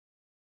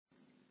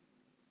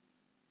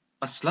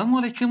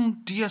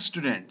Assalamualaikum dear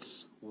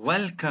students,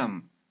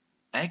 welcome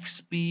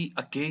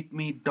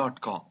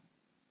xpacademy.com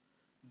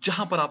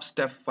जहां पर आप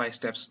स्टेप बाय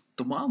स्टेप्स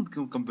तमाम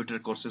कंप्यूटर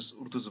कोर्सेज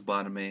उर्दू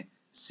जुबान में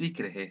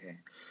सीख रहे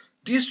हैं।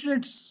 डियर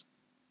स्टूडेंट्स,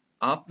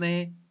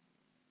 आपने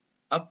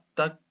अब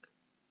तक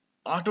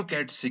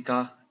AutoCAD सीखा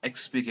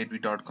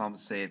xpacademy.com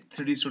से,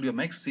 3D स्टूडियो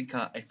मैक्स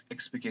सीखा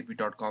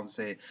xpacademy.com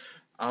से,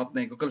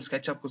 आपने गूगल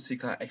स्केचअप को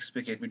सीखा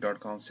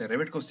xpacademy.com से,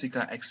 रेविट को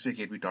सीखा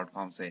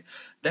xpacademy.com से।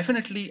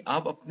 डेफिनेटली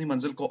आप अपनी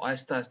मंजिल को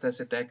आहिस्ता आहिस्ता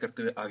से तय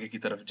करते हुए आगे की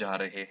तरफ जा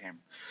रहे हैं।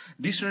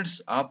 डी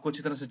स्टूडेंट्स, आपको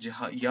अच्छी तरह से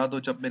याद हो,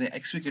 जब मैंने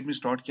xpacademy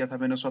स्टार्ट किया था,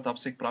 मैंने उस वक्त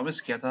आपसे एक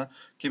प्रॉमिस किया था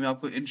कि मैं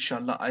आपको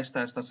इंशाल्लाह आहिस्ता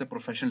आहिस्ता से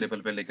प्रोफेशनल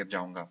लेवल पे लेकर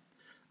जाऊंगा।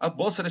 अब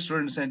बहुत सारे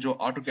स्टूडेंट्स हैं जो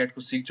AutoCAD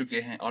को सीख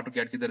चुके हैं,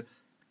 AutoCAD की इधर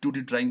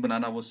 2D ड्राइंग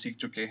बनाना वो सीख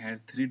चुके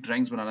हैं, 3D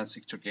ड्राइंग्स बनाना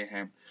सीख चुके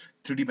हैं,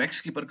 3D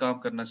मैक्स के ऊपर काम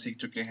करना सीख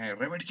चुके हैं,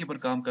 रेविट के ऊपर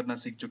काम करना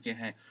सीख चुके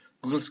हैं,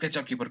 गूगल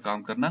स्केचअप के ऊपर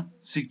काम करना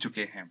सीख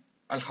चुके हैं,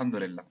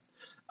 अल्हम्दुलिल्लाह।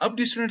 अब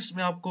डी स्टूडेंट्स,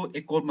 मैं आपको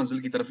एक और मंजिल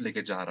की तरफ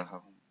लेके जा रहा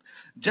हूँ।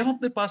 जब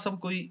अपने पास हम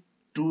कोई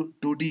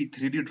 2D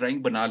 3D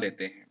ड्राइंग बना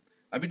लेते हैं,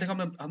 अभी तक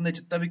हमने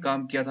जितना भी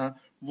काम किया था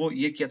वो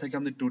ये किया था कि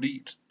हमने 2D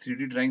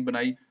 3D ड्राइंग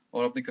बनाई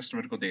और अपने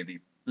कस्टमर को दे दी।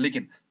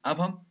 लेकिन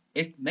अब हम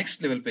एक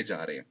नेक्स्ट लेवल पे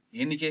जा रहे हैं,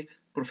 यानी कि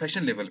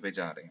प्रोफेशनल लेवल पे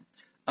जा रहे हैं।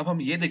 अब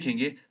हम ये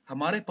देखेंगे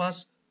हमारे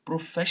पास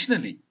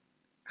प्रोफेशनली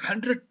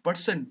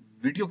 100%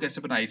 वीडियो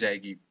कैसे बनाई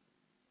जाएगी।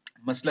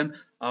 मसलन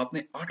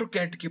आपने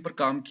AutoCAD के ऊपर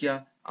काम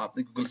किया,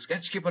 आपने गूगल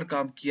स्केच के ऊपर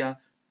काम किया,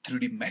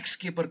 3D मैक्स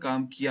के ऊपर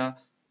काम किया,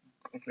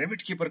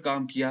 रेविट के ऊपर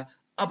काम किया।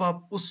 अब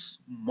आप उस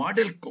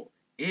मॉडल को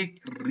एक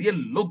रियल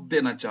लुक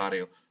देना चाह रहे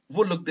हो,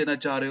 वो लुक देना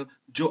चाह रहे हो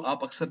जो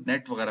आप अक्सर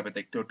नेट वगैरह पे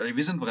देखते हो,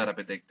 टेलीविजन वगैरह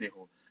पे देखते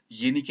हो,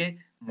 यानी कि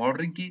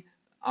मॉडलिंग की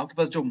आपके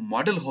पास जो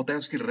मॉडल होता है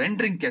उसकी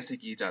रेंडरिंग कैसे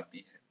की जाती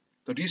है।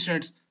 तो डी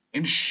स्टूडेंट्स,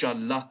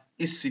 इंशाल्लाह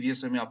इस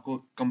सीरीज में मैं आपको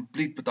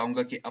कंप्लीट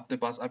बताऊंगा कि अपने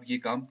पास आप ये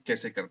काम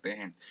कैसे करते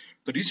हैं।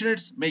 तो डी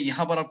स्टूडेंट्स, मैं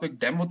यहाँ पर आपको एक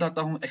डेमो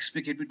बताता हूँ।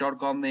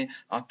 xpacademy.com ने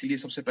आपके लिए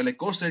सबसे पहले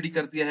कोर्स रेडी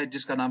कर दिया है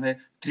जिसका नाम है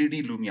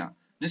 3D लूमिया,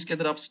 जिसके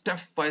अंदर आप step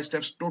by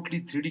step totally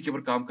 3D के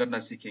ऊपर काम करना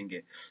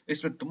सीखेंगे।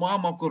 इसमें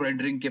तमाम आपको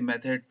रेंडरिंग के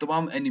मेथड,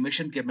 तमाम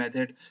एनिमेशन के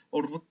मेथड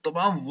और वो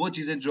तमाम वो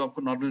चीजें जो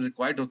आपको नॉर्मली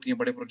रिक्वायर्ड होती हैं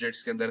बड़े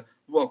प्रोजेक्ट्स के अंदर,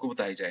 वो आपको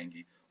बताई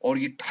जाएंगी। और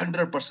ये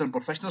 100%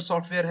 प्रोफेशनल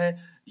सॉफ्टवेयर है।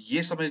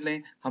 ये समझ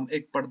लें, हम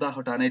एक पर्दा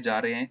हटाने जा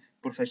रहे हैं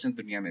प्रोफेशनल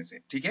दुनिया में से,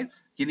 ठीक है।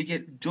 यानी कि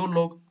जो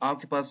लोग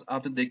आपके पास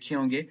आपने देखे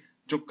होंगे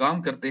जो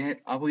काम करते हैं,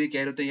 आपको ये कह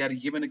रहे होते हैं यार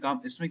ये मैंने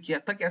काम इसमें किया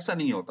था, कैसा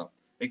नहीं होता।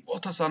 एक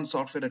बहुत आसान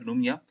सॉफ्टवेयर है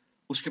लूमिया,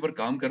 उसके ऊपर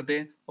काम करते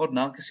हैं और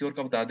नाम किसी और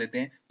का बता देते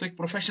हैं। तो एक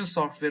प्रोफेशनल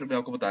सॉफ्टवेयर मैं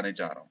आपको बताने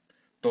जा रहा हूँ।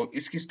 तो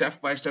इसकी स्टेप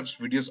बाय स्टेप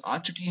वीडियोस आ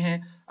चुकी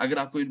हैं। अगर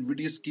आपको इन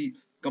वीडियोस की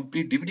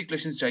कंप्लीट डीवीडी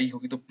कलेक्शन चाहिए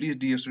होगी तो प्लीज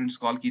डियर स्टूडेंट्स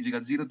कॉल कीजिएगा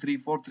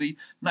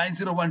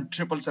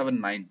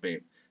 0343901779 पे।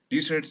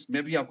 डियर स्टूडेंट्स,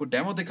 मैं भी आपको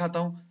डेमो दिखाता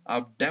हूँ,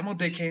 आप डेमो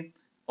देखें।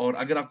 और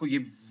अगर आपको ये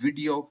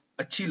वीडियो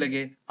अच्छी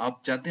लगे,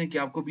 आप चाहते हैं कि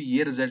आपको भी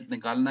ये रिजल्ट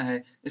निकालना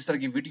है, इस तरह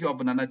की वीडियो आप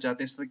बनाना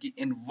चाहते हैं, इस तरह की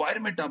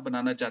एनवायरनमेंट आप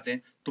बनाना चाहते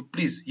हैं, तो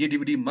प्लीज ये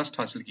डीवीडी मस्ट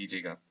हासिल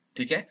कीजिएगा,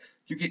 ठीक है।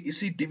 क्योंकि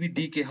इसी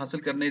डीवीडी के हासिल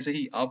करने से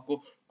ही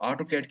आपको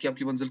AutoCAD की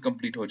आपकी मंजिल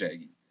कंप्लीट हो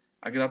जाएगी।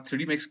 अगर आप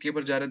 3D मैक्स के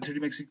ऊपर जा रहे हैं, 3D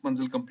मैक्स की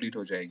मंजिल कंप्लीट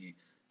हो जाएगी।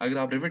 अगर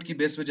आप रेविट की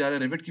बेस पे जा रहे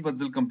हैं, रेविट की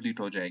मंजिल कंप्लीट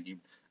हो जाएगी।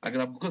 अगर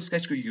आप गूगल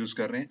स्केच को यूज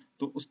कर रहे हैं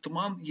तो उस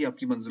तमाम ये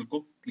आपकी मंजिल को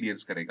क्लियर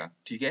करेगा,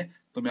 ठीक है।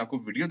 तो मैं आपको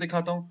वीडियो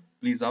दिखाता हूँ,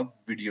 प्लीज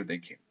आप वीडियो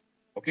देखें।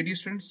 ओके डी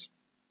स्टूडेंट्स,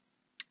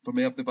 तो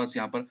मैं अपने पास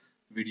यहाँ पर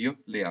वीडियो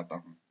ले आता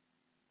हूँ।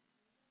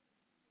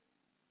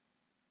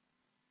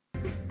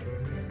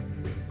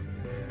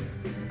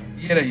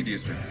 ये रही डी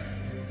स्टूडेंट।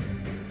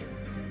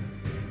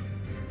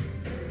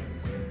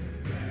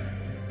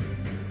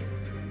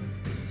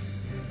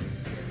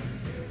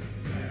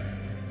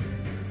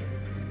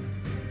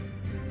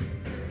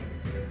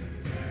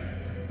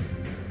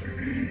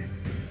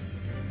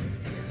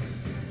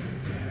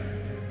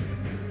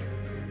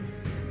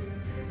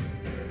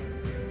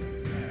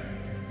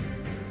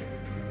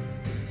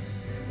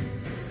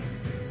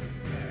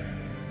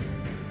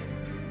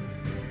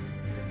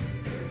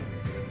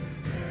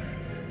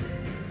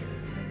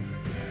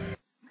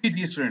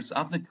 जी स्टूडेंट्स,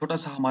 आपने छोटा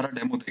सा हमारा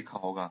डेमो देखा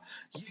होगा।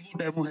 ये वो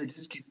डेमो है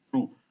जिसके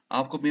थ्रू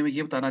आपको मैं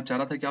ये बताना चाह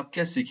रहा था कि आप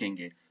क्या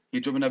सीखेंगे। ये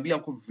जो मैंने अभी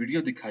आपको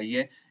वीडियो दिखाई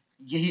है,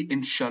 यही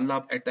इंशाल्लाह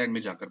आप एट द एंड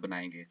में जाकर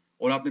बनाएंगे।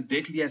 और आपने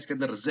देख लिया इसके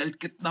अंदर रिजल्ट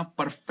कितना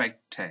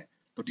परफेक्ट है।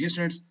 तो डियर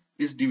स्टूडेंट्स,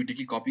 इस डीवीडी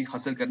की कॉपी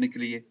हासिल करने के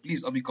लिए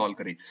प्लीज अभी कॉल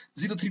करें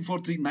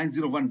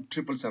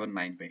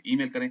 0343901779 पे,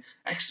 ईमेल करें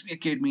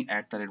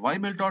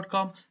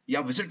xpacademy@ymail.com या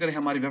विजिट करें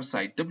हमारी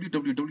वेबसाइट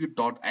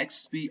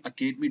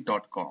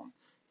www.xpacademy.com।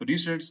 तो डी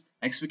स्टूडेंट्स,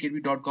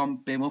 xpacademy.com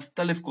पे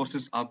मुख्तलिफ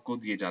कोर्सेज आपको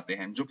दिए जाते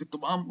हैं जो कि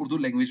तमाम उर्दू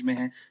लैंग्वेज में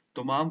हैं।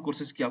 तमाम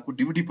कोर्सेज की आपको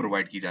डीवीडी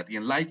प्रोवाइड की जाती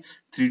है, like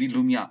 3D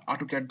Lumia,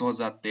 AutoCAD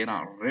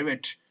 2013,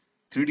 Revit,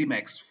 3D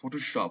max,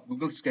 Photoshop,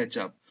 Google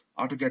SketchUp,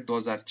 AutoCAD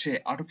 2006,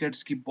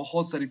 AutoCAD की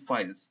बहुत सारी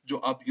फाइल्स जो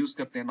आप यूज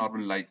करते हैं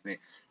नॉर्मल लाइफ में,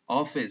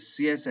 ऑफिस,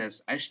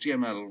 CSS,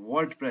 HTML,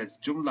 वर्डप्रेस,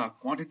 जुमला,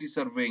 क्वांटिटी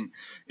सर्विंग।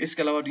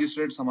 इसके अलावा डी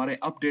स्टूडेंट्स, हमारे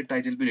अपडेट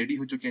टाइटल भी रेडी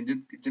हो चुके हैं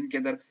जिनके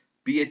अंदर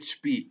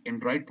PHP,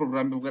 एंड्रॉइड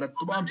प्रोग्रामिंग वगैरह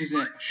तमाम चीजें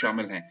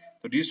शामिल हैं।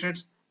 तो डी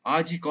स्टूडेंट्स,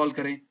 आज ही कॉल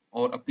करें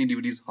और अपनी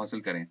डीवीडीज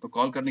हासिल करें। तो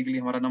कॉल करने के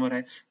लिए हमारा नंबर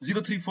है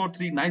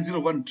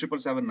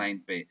 0343901779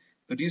 पे।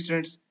 तो डी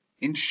स्टूडेंट्स,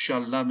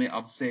 इंशाल्लाह मैं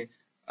आपसे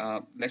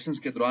लेसन्स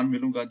के दौरान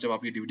मिलूंगा, जब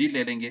आप ये डीवीडी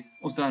ले लेंगे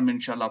उस दौरान मैं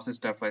इंशाल्लाह आपसे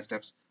स्टेप बाय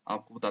स्टेप्स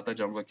आपको बताता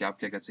जाऊंगा कि आप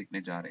क्या क्या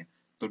सीखने जा रहे हैं।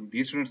 तो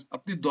डी स्टूडेंट्स,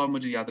 अपनी दुआ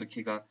मुझे याद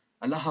रखिएगा।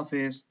 अल्लाह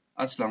हाफिज,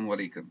 अस्सलाम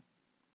वालेकुम।